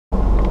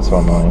so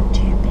annoying.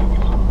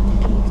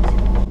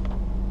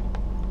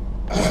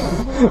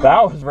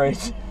 That was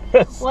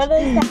racist. What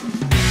is that?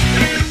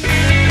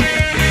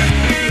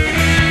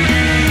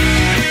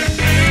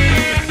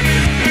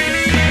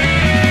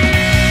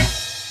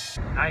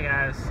 Hi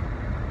guys.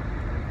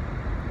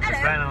 Hello.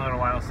 It's been a little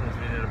while since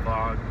we did a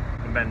vlog.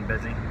 I've been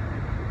busy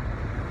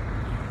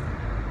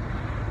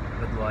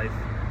with life.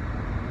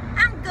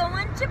 I'm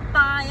going to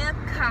buy a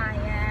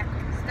kayak.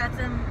 It's got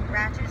some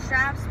ratchet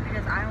straps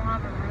because I don't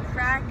have a roof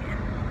rack, and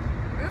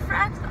roof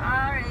racks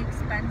are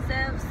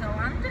expensive, so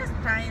I'm just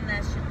tying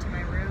that shit to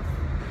my roof.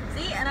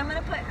 See, and I'm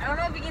gonna put, I don't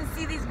know if you can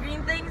see these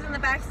green things in the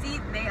back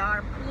seat. They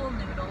are pool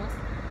noodles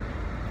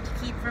to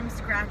keep from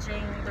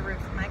scratching the roof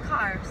of my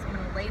car. So I'm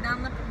gonna lay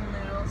down the pool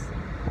noodles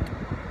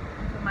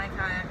and put my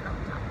kayak on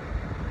top.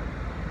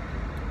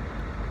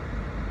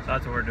 So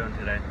that's what we're doing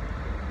today.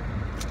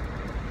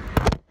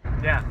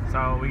 Yeah,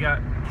 so we got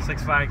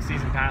Six Flags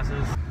season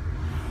passes.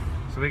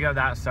 So we got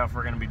that stuff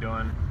we're gonna be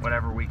doing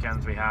whatever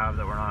weekends we have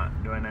that we're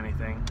not doing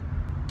anything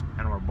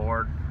and we're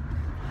bored.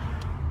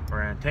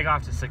 We're gonna take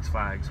off to Six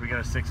Flags. We got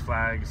a Six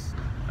Flags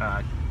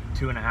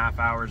 2.5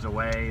 hours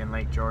away in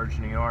Lake George,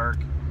 New York.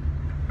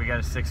 We got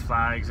a Six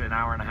Flags an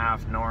hour and a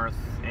half north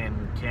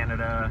in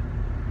Canada.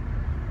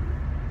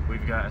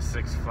 We've got a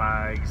Six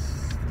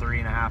Flags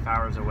 3.5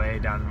 hours away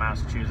down in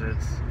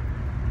Massachusetts.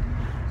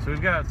 So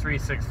we've got 3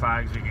 Six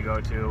Flags we could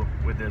go to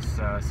with this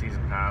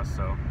season pass.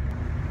 So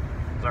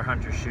those are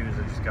Hunter's shoes.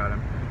 I just got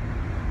them.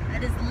 I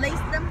just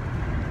laced them.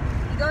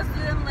 He goes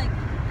through them like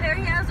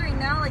Perry has right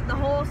now, like the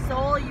whole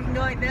sole. You can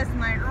go like this and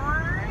like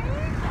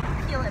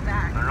peel it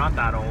back. They're not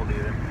that old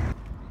either.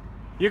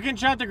 You can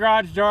shut the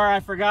garage door. I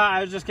forgot.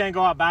 I was just gonna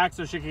go out back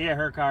so she could get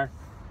her car.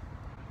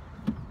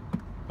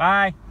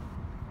 Bye.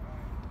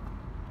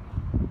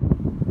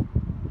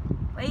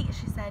 Wait,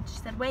 she said. She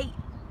said wait.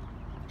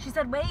 She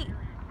said wait.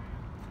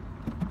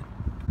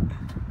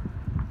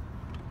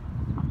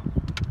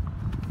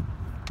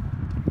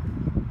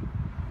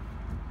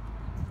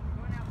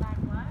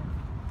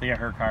 To get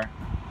her car.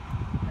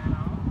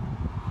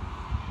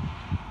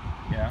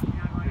 Yeah.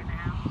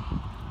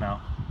 No.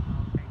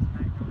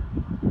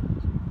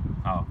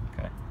 Oh,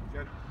 okay.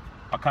 Good.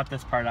 I'll cut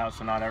this part out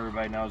so not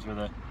everybody knows where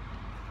the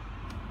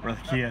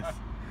key is.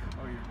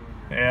 Oh, you're doing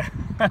good.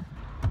 Yeah.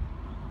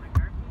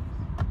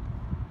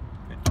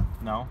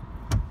 No.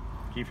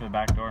 Key for the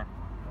back door.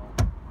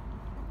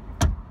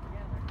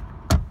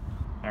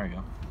 There we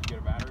go. Get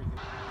a battery?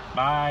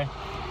 Bye.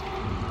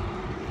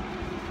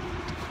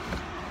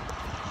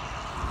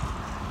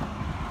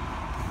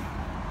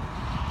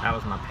 That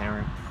was my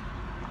parents.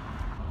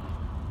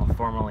 I'll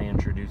formally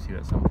introduce you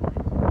at some point.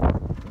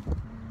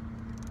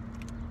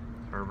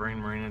 So we're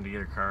bringing Marina to get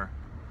her car.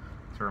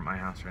 So we're at my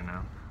house right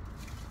now.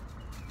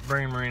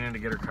 Bringing Marina to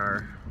get her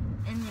car.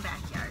 In the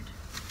backyard.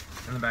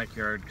 In the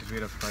backyard because we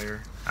had a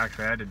fire.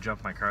 Actually, I had to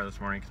jump my car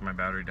this morning because my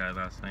battery died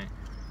last night.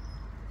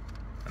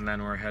 And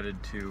then we're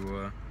headed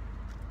to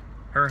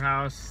her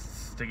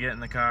house to get in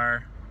the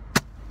car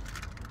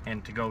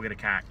and to go get a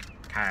kayak.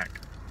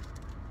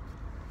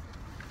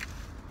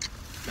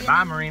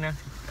 Bye, Marina.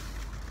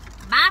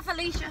 Bye,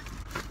 Felicia.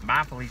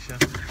 Bye, Felicia.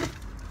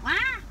 Wow.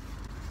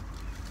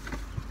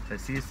 So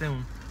see you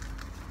soon.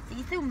 See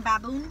you soon,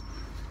 baboon.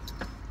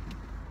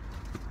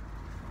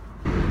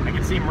 I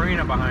can see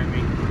Marina behind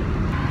me.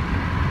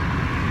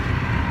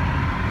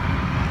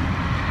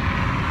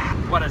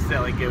 What a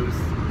silly goose.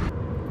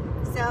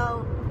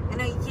 So, I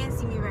know you can't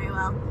see me very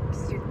well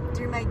because you're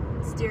through my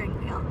steering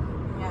wheel.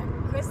 Yeah,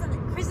 Chris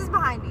is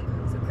behind me.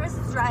 So Chris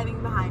is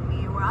driving behind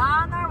me. We're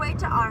on our way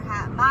to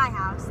my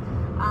house.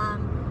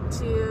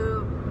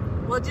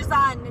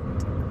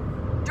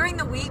 During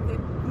the week,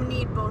 we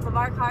need both of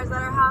our cars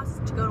at our house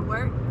to go to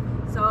work.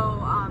 So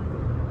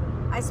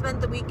I spent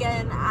the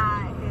weekend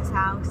at his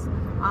house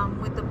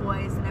with the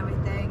boys and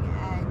everything.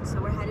 And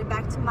so we're headed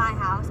back to my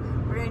house.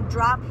 We're going to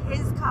drop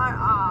his car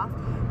off.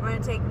 We're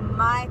going to take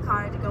my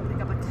car to go pick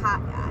up a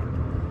kayak.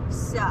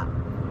 So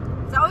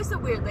it's always so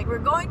weird. Like, we're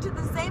going to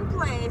the same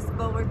place,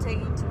 but we're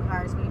taking 2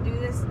 cars. We do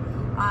this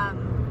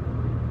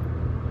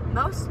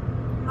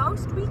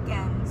most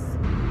weekends.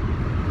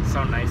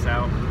 So nice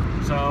out.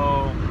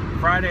 So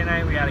Friday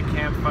night we had a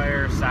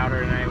campfire.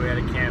 Saturday night we had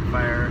a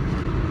campfire.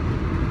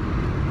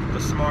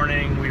 This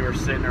morning we were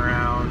sitting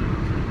around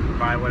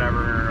by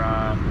whatever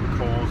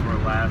coals were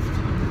left.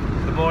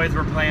 The boys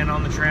were playing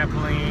on the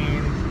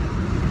trampoline.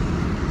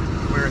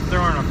 We were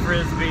throwing a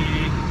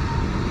frisbee.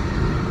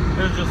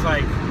 It was just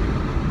like,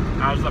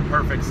 that was the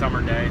perfect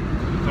summer day.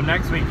 So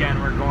next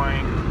weekend we're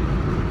going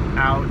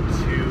out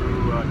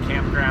to a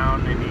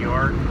campground in New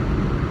York,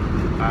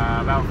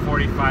 about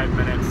 45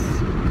 minutes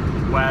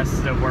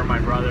west of where my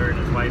brother and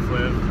his wife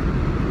live.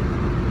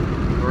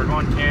 So we're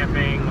going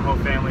camping. The whole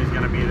family's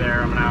gonna be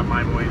there. I'm gonna have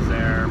my boys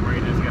there.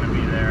 Marina's gonna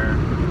be there.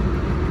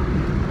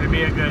 It'd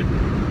be a good,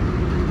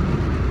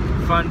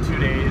 fun 2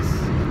 days.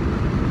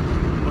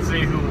 We'll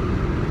see who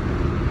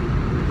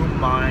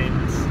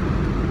minds,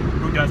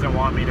 who doesn't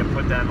want me to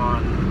put them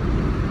on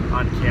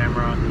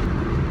camera.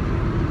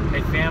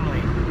 Hey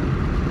family,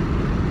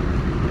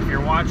 if you're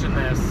watching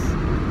this,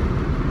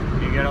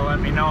 you gotta let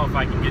me know if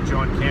I can get you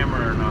on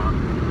camera or not,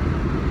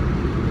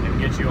 and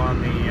get you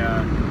on the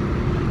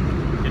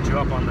get you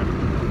up on the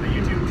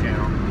YouTube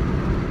channel.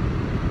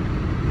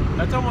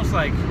 That's almost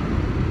like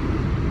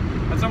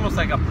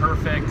a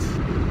perfect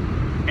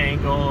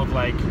angle of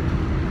like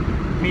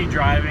me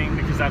driving,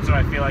 because that's what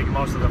I feel like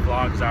most of the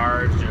vlogs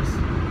are, is just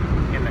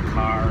in the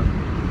car.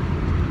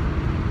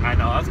 I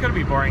know that's gonna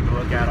be boring to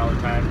look at all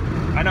the time.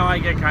 I know I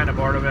get kind of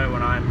bored of it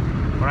when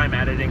I'm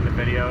editing the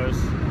videos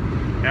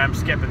and I'm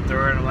skipping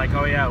through it and I'm like,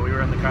 oh yeah, we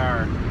were in the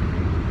car.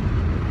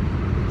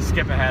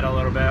 Skip ahead a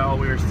little bit, oh,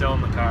 we were still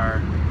in the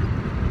car.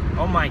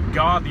 Oh my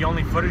god, the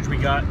only footage we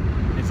got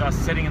is us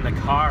sitting in the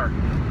car.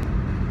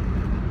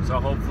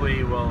 So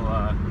hopefully we'll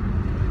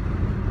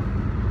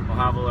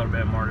have a little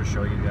bit more to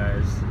show you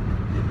guys.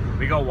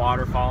 We go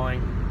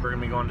waterfalling. We're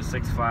gonna be going to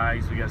Six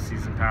Flags. We got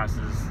season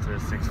passes to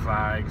Six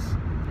Flags.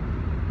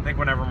 I think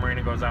whenever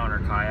Marina goes out in her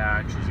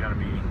kayak, she's gonna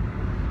be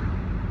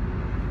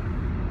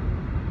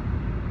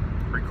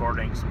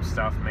recording some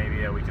stuff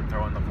maybe that we can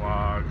throw in the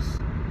vlogs.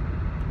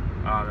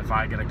 If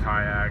I get a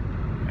kayak,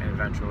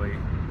 eventually,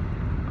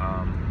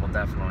 we'll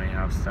definitely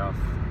have stuff.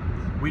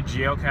 We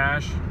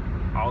geocache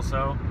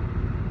also,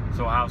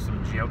 so we'll have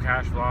some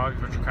geocache vlogs,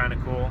 which are kind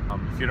of cool.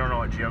 If you don't know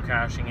what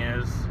geocaching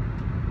is,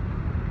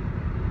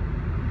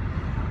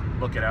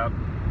 look it up.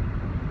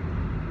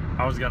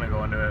 I was gonna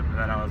go into it, but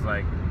then I was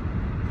like,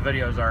 the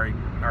video's already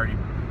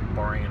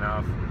boring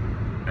enough,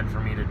 and for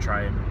me to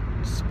try and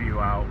spew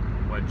out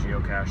what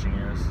geocaching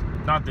is.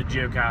 Not that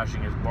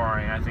geocaching is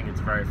boring, I think it's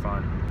very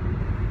fun.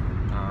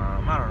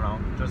 I don't know,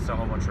 just a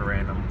whole bunch of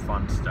random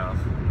fun stuff.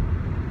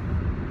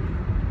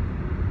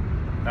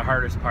 The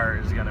hardest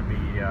part is gonna be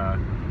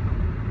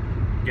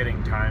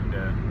getting time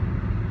to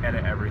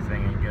edit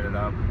everything and get it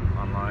up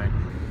online.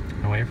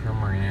 I wait for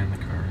Marina in the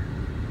car.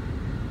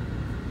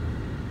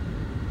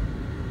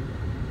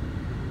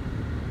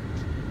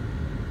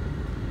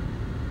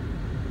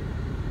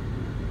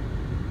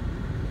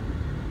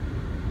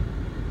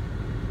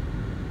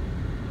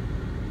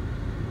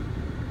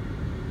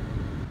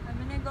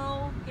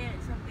 Go get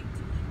something to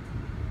eat.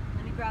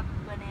 Let me grab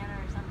a banana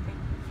or something.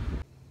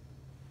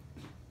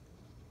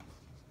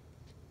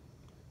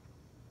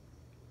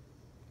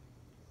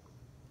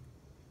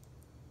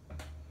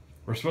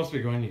 We're supposed to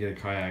be going to get a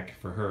kayak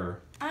for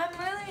her. I'm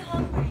really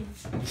hungry.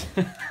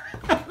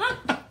 Look,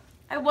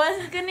 I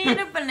was gonna eat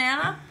a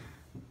banana,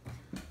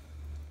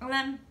 and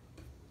then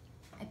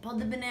I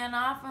pulled the banana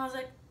off, and I was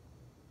like,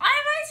 I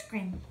have ice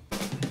cream.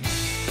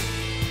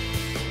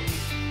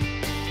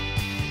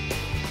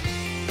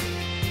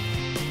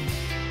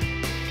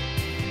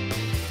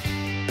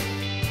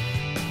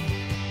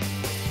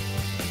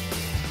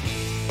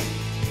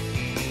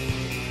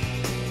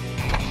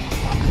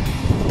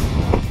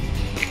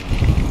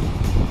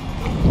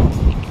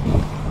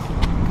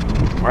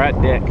 We're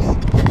at Dick's.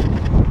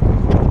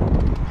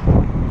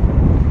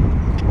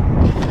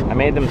 I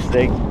made the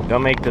mistake.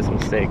 Don't make this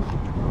mistake.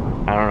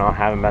 I don't know, I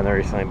haven't been there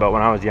recently, but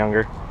when I was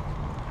younger,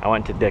 I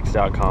went to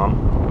Dicks.com.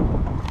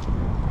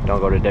 Don't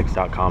go to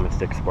Dicks.com, it's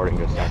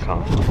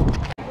DicksSportingGoods.com.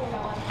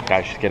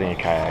 Guys, she's getting a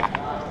kayak.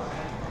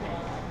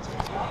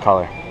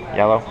 Color?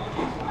 Yellow?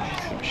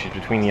 She's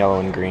between yellow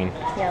and green.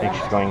 Yellow. I think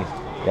she's going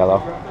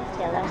yellow.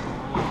 Yellow.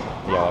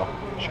 Yellow.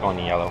 She's going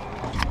to yellow.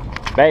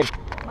 Babe!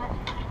 What?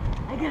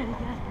 I got it.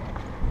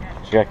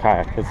 She got a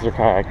kayak. This is her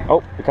kayak.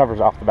 Oh, the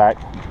cover's off the back.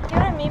 You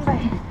know what I mean by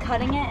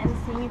cutting it and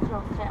seeing if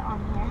it'll fit on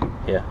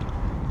here? Yeah.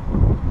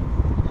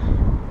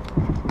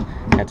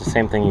 That's the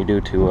same thing you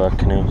do to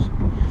canoes.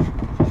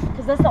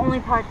 Because that's the only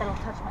part that'll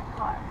touch my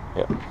car.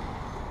 Yep.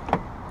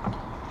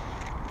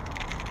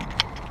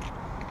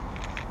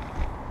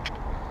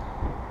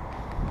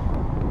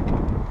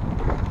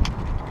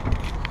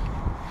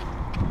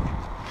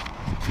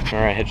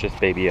 Alright, hitch this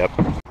baby up.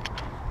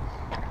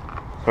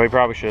 So we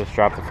probably should have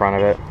strapped the front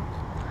of it.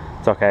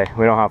 It's okay,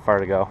 we don't have far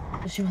to go.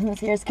 She wasn't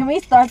serious. Can we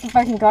start the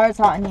fucking car? It's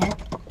hot in here.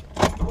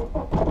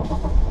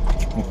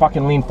 You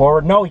fucking lean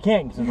forward. No, we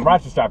can't. There's a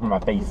ratchet strap in my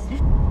face.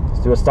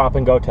 Let's do a stop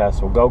and go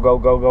test. We'll go, go,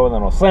 go, go, and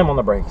then we'll slam on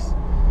the brakes.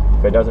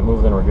 If it doesn't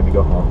move, then we're good to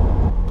go home.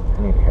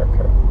 I need a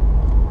haircut.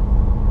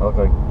 I look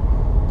like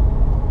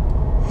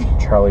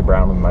Charlie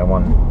Brown with my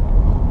one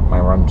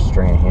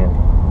string in hand.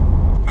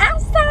 I'm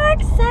so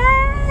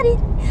excited.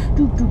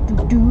 Do, do, do,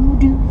 do,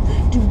 do,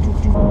 do, do,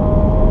 do.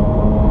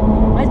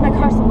 Why is my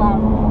car so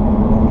loud?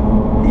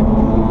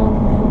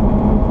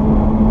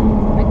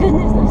 My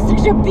goodness, I'm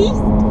such a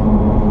beast.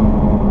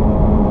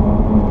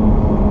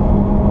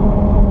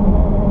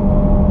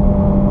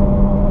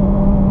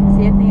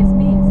 See, I think it's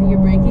me. See, you're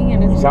braking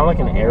and it's... You sound like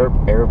an air.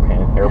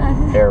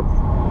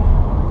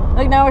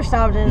 Look, now we're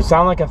stopped. You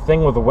sound like a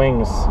thing with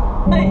wings.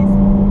 Nice.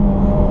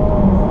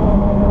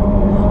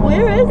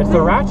 Where is It's this?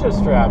 the ratchet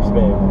straps,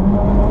 babe.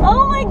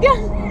 Oh my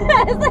goodness.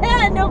 I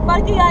had no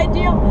fucking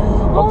idea.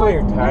 Hopefully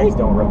your tags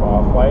don't rip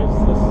off. Why is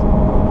this?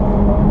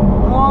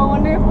 Oh, I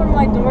wonder if one of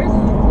my doors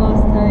isn't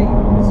closed tight.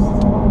 It's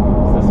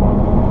this one.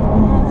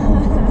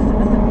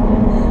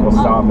 We'll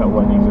stop at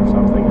Wendy's or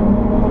something.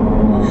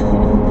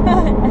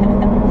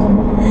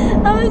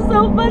 I That was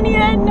so funny.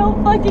 I had no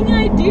fucking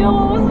idea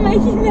what was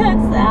making that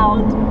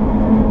sound.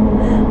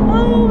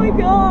 Oh my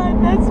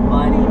god, that's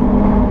funny.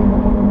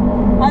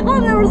 I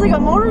thought there was like a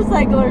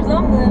motorcycle or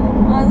something.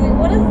 I was like,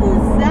 what is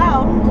this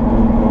sound?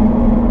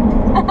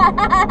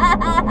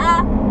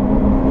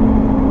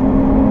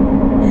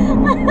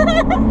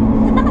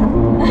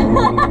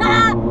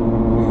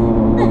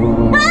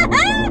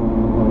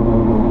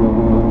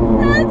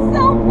 That's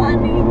so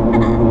funny.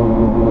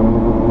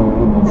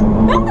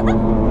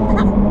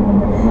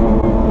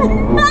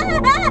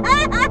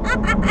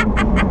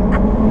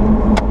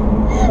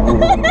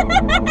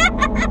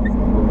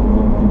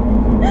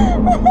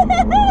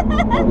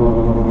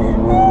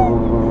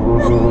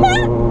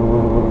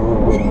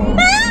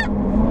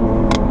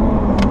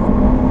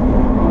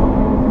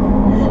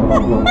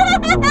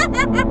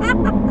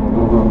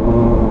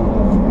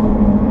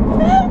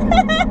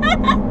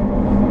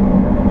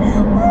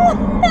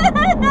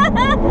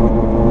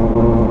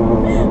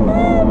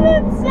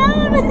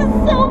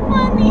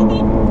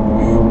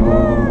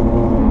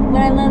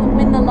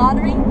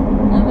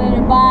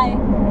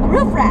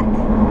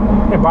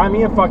 Buy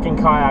me a fucking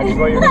kayak is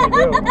what you're gonna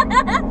do.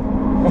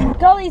 Look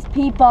at all these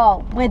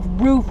people with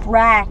roof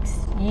racks,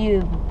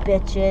 you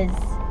bitches.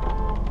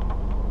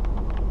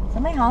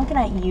 Somebody honking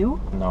at you?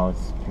 No,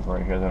 it's people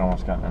right here that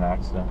almost got in an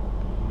accident.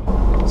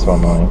 It's so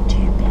annoying.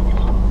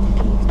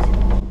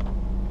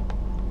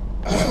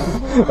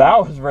 That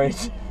was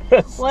racist.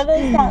 What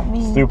does that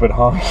mean? Stupid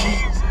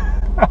honkies.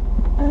 I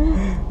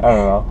don't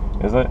know.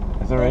 Is it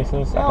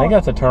racist? No. I think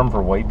that's a term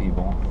for white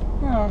people.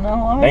 I don't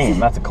know. Damn,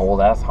 that's a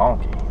cold ass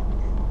honky.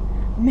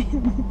 I'm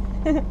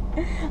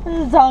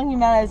just talking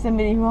about as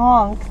somebody who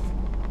honks,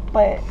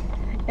 but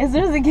as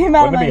soon as it came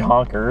out Wouldn't of it be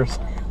honkers?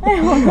 I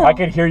don't know. I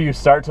could hear you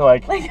start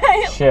to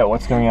shit,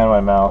 what's coming out of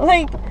my mouth?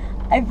 Like,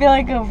 I feel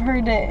like I've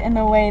heard it in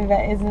a way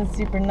that isn't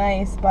super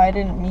nice, but I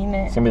didn't mean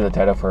it. It's gonna be the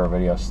title for our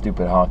video,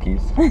 Stupid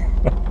Honkies.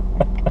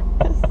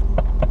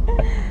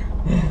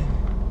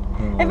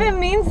 If it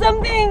means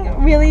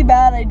something really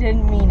bad, I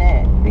didn't mean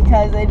it,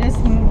 because I just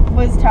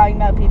was talking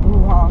about people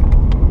who honk.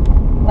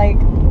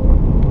 Like,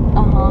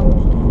 a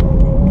honky.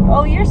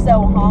 Oh, you're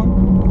so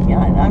honk. Yeah,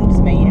 I'm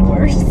just making it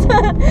worse.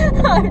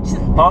 I'm just...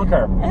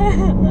 Honker.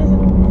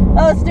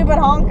 Oh, stupid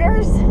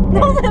honkers.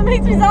 No, that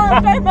makes me sound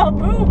like I'm talking about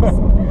boobs.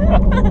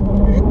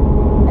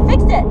 I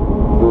fixed it.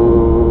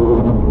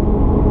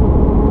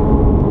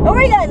 Don't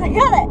worry, guys, I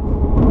got it.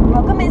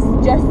 How come it's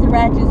just the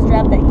ratchet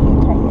strap that you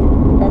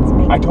tighten? That's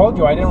me. I told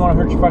you I didn't want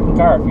to hurt your fucking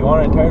car. If you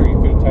wanted it tighter, you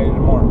could have tightened it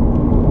more.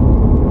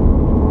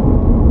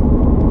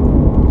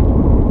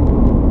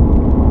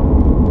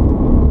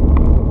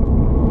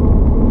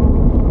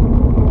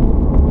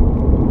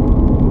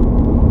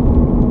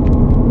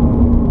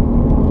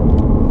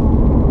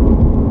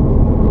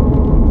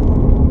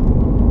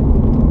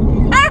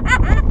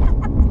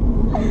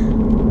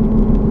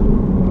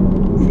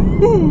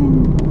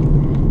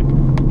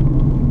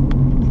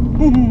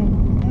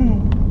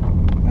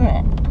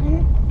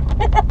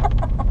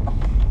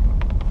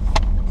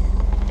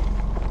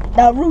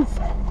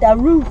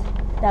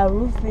 The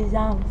roof is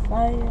on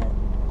fire.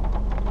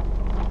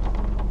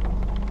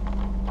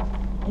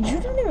 You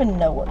don't even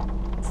know what.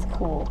 It's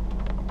cool.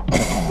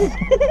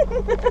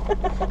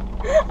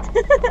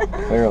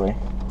 Clearly.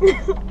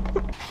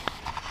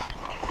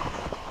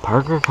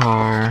 Park her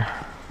car.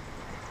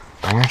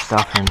 Bring her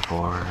stuff in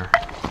for her.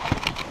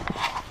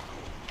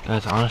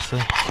 Guys, honestly,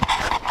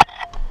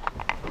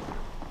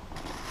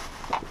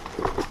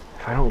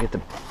 if I don't get the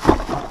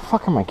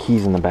fuck are my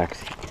keys in the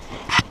backseat?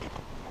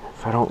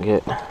 If I don't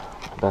get the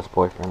best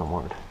boyfriend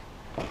award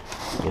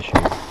this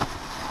year,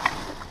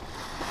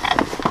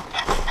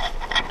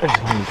 there's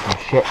gonna be some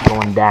shit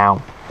going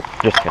down.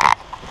 Just kidding,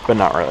 but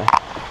not really.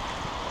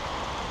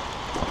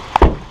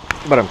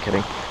 But I'm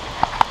kidding.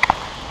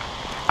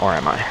 Or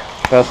am I?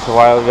 That's a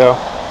while ago.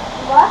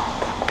 What?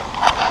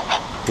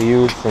 The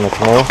youths in the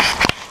canoe.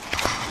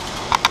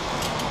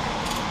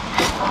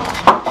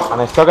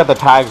 And I still got the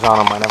tags on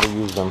them, I never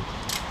used them.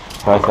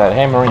 So I said,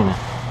 hey Marina,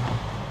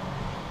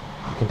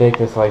 you can take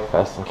this life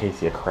vest in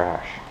case you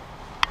crash.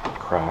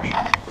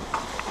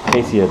 In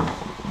case you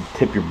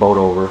tip your boat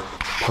over.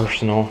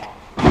 Personal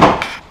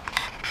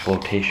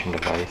flotation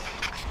device.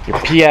 Your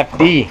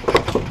PFD.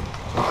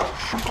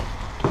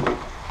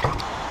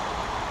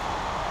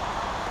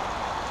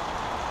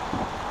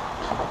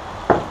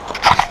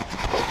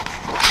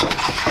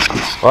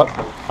 What?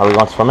 Are we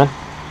going swimming?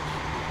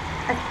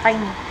 That's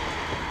fine.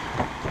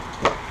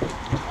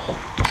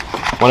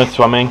 When it's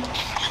swimming,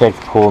 she takes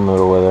a pool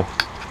noodle with her.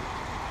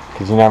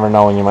 Because you never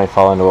know when you might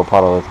fall into a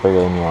puddle that's bigger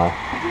than you are.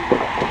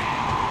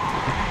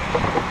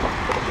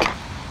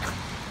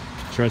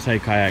 Show us how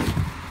you kayak.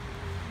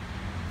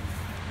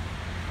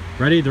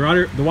 Ready?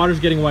 The water's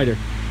getting whiter.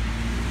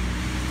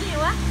 You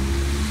what?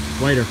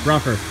 Whiter,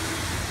 rougher.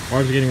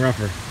 Water's getting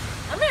rougher.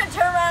 I'm gonna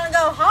turn around and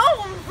go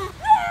home.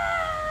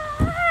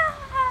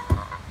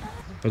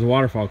 There's a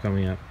waterfall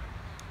coming up.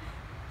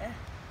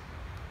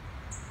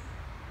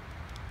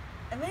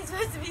 Am I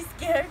supposed to be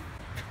scared?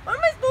 What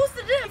am I supposed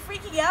to do? I'm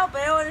freaking out,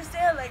 but I don't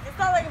understand. Like, it's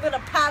not like I'm gonna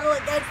paddle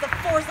against the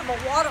force of a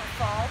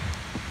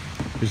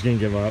Just gonna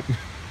give up.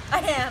 I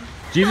am.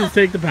 Jesus,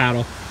 take the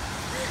paddle.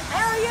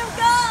 There you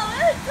go.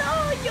 It's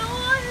all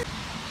yours.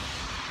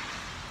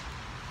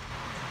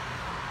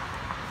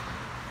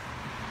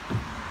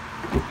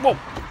 Whoa.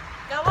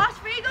 Go watch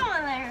where you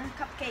going there,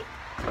 cupcake.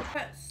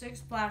 Got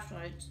 6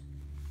 flashlights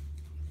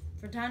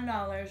for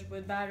 $10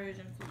 with batteries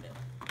included.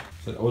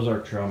 So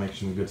Ozark Trail makes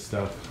some good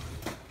stuff.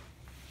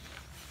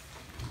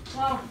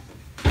 Well,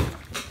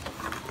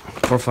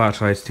 4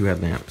 flashlights, 2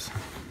 headlamps.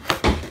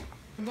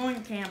 we're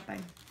going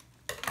camping.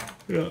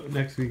 Yeah,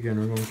 next weekend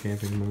we're going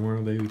camping,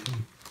 Memorial Day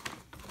weekend.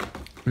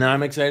 Now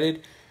I'm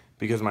excited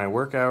because my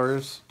work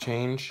hours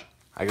change.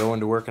 I go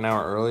into work an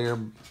hour earlier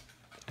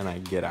and I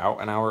get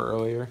out an hour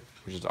earlier,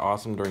 which is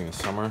awesome during the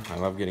summer. I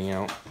love getting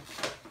out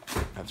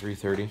at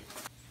 3:30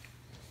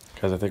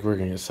 because I think we're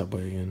gonna get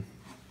Subway again.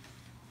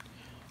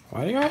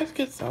 Why do you guys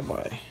get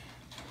Subway?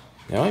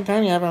 The only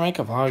time you ever make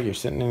a vlog, you're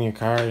sitting in your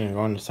car and you're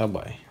going to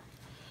Subway.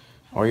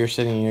 Or you're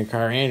sitting in your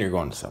car and you're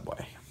going to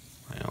Subway.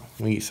 I know,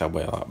 we eat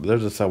Subway a lot, but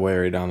there's a Subway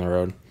right down the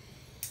road.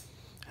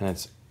 And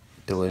it's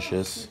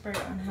delicious. Super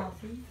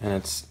unhealthy. And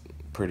it's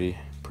pretty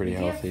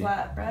healthy.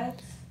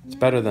 Flatbreads. It's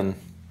better than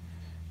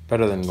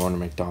going to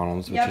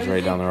McDonald's, which is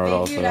right down the road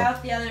also. We figured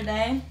out the other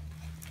day,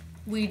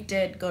 we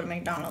did go to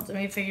McDonald's, and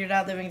we figured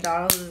out that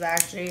McDonald's is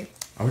actually...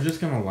 I was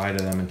just going to lie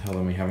to them and tell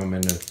them we haven't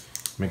been to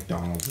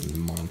McDonald's in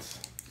months.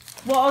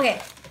 Well,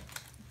 okay.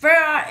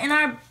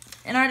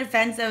 In our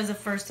defense, that was the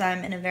first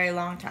time in a very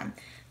long time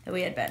that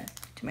we had been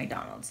to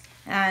McDonald's.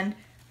 And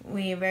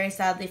we very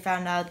sadly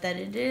found out that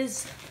it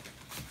is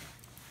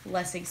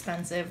less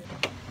expensive.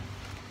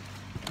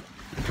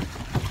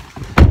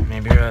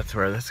 Maybe that's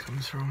where this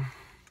comes from.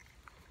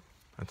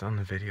 That's on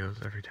the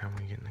videos every time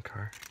we get in the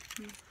car.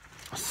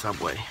 A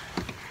Subway.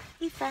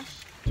 Eat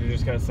fresh. We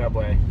just got a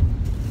Subway.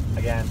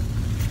 Again.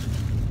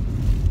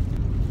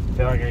 I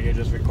feel like I could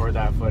just record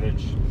that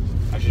footage.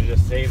 I should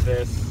just save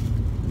this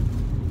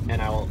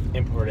and I will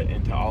import it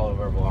into all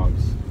of our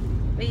vlogs.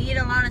 We eat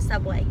a lot of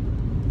Subway.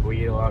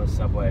 We eat a lot of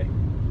Subway.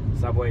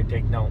 Subway,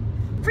 take note.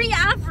 Free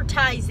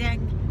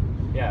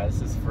advertising. Yeah,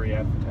 this is free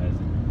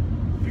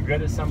advertising. If you're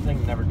good at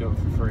something, never do it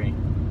for free.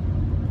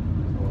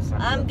 We'll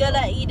send you I'm a good bill.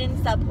 at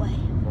eating Subway.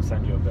 We'll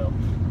send you a bill.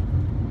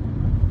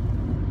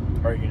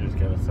 Or you can just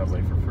get a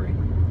Subway for free.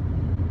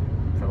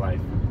 For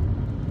life.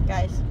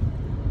 Guys,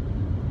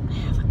 I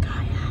have a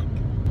kayak.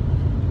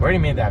 We already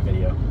made that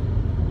video.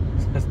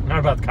 It's not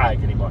about the kayak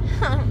anymore.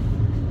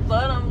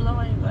 But I'm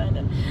blowing by it.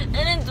 And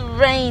it's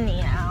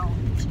rainy out.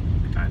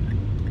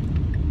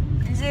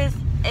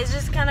 It's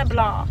just kind of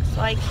blocked,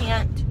 so I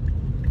can't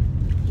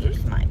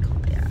use my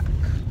kayak.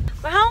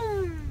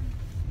 Well,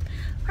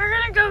 we're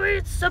gonna go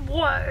eat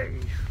Subway.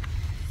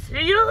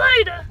 See you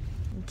later.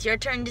 It's your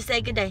turn to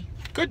say good day.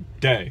 Good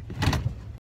day.